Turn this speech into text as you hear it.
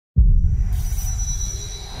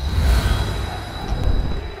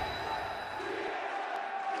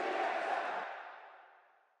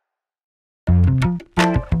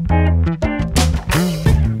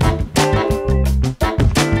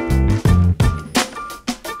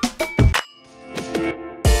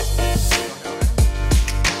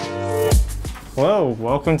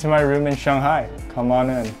welcome to my room in Shanghai. Come on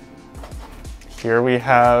in. Here we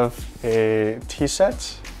have a tea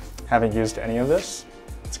set. Haven't used any of this.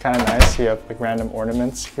 It's kind of nice. You have like random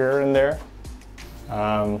ornaments here and there.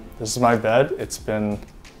 This is my bed. It's been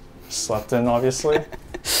slept in, obviously.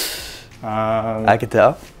 I could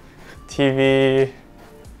tell. TV,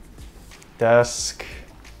 desk,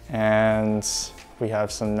 and we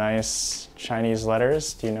have some nice Chinese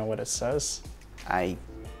letters. Do you know what it says? I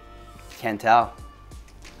can't tell.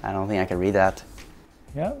 I don't think I can read that.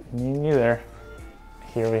 Yeah, me neither.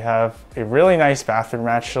 Here we have a really nice bathroom,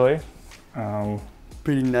 actually.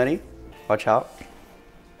 Pretty nutty. Watch out.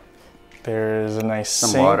 There's a nice Some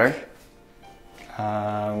sink. water.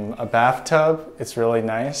 A bathtub. It's really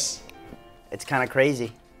nice. It's kind of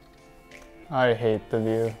crazy. I hate the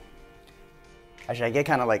view. Actually, I get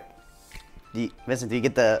kind of like, Vincent, do you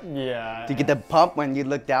get the Yeah. do you get the pump when you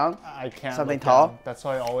look down? I can't. Something look tall? down. That's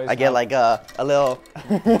why I always. I get like a little.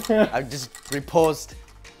 I'm just repulsed.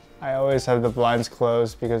 I always have the blinds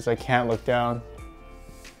closed because I can't look down.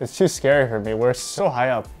 It's too scary for me. We're so high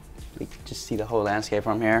up. We just see the whole landscape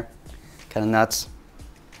from here. Kind of nuts.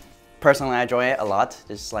 Personally, I enjoy it a lot.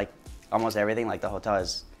 Just like almost everything. Like the hotel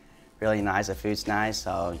is really nice. The food's nice.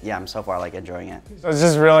 So yeah, I'm so far like enjoying it. So it's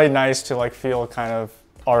just really nice to like feel kind of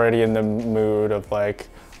already in the mood of like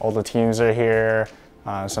all the teams are here.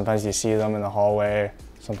 Sometimes you see them in the hallway.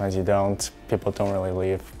 Sometimes you don't. People don't really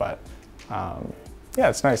leave, but yeah,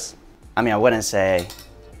 it's nice. I mean, I wouldn't say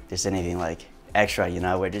there's anything like extra, you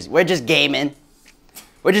know. We're just gaming.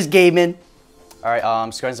 We're just gaming. All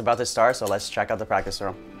right, scoring's about to start, so let's check out the practice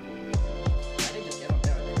room.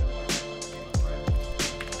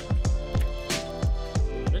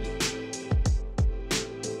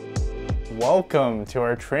 Welcome to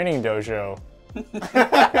our training dojo.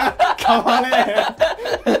 Come on in.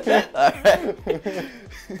 All right.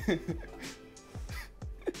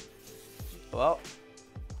 Well,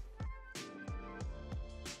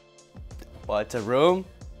 it's a room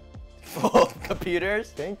full of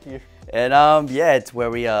computers. Thank you. And yeah, it's where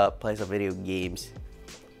we play some video games.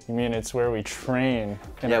 You mean it's where we train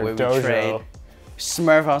in Yeah, our where dojo? we train.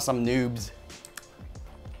 Smurf on some noobs.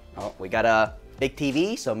 Oh, we got a big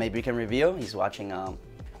TV, so maybe we can review. He's watching a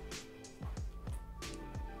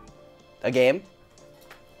game.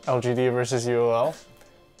 LGD versus UOL.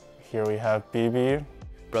 Here we have BB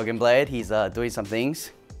Broken Blade, he's doing some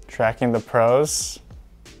things. tracking the pros,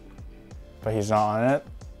 but he's not on it.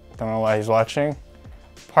 Don't know why he's watching.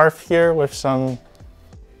 Parth here with some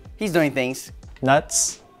He's doing things.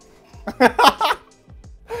 nuts.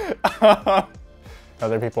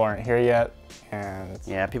 Other people aren't here yet, and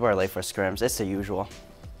Yeah, people are late for scrims. It's the usual.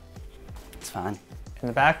 It's fine. in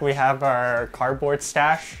the back we have our cardboard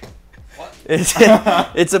stash. What?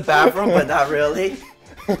 It's a bathroom, but not really.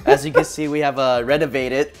 As you can see, we have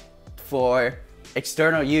renovated for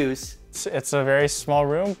external use. It's a very small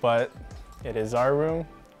room, but it is our room,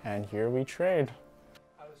 and here we trade.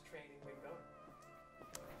 How was training week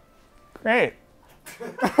going? Great.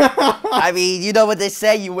 I mean, you know what they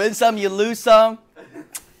say, you win some, you lose some.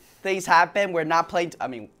 Things happen, we're not playing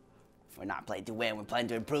we're not playing to win, we're playing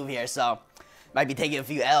to improve here, so might be taking a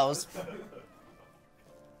few L's.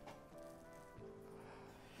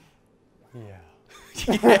 Yeah.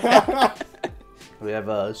 We have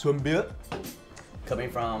Swimbeer coming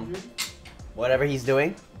from whatever he's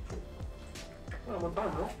doing. I'm on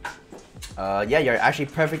time, bro. Yeah, you're actually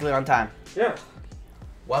perfectly on time. Yeah.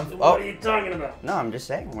 What are you talking about? No, I'm just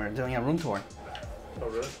saying, we're doing a room tour. Oh,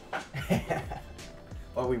 really?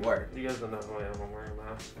 Or we were. You guys don't know who I am. I'm wearing a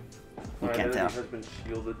mask. You My can't identity tell. has been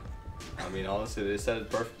shielded. I mean, honestly, they said it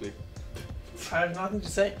perfectly. I have nothing to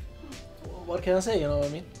say. What can I say, you know what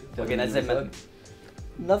I mean? Okay, that's it.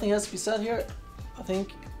 Nothing has to be said here. I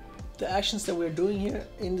think the actions that we're doing here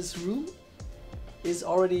in this room is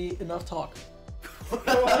already enough talk. What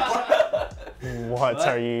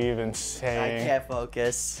are you even I saying? can't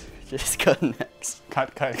focus. Just go next.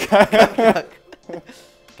 Cut, cut, cut.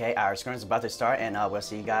 Okay, our scrim is about to start, and we'll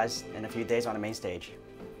see you guys in a few days on the main stage.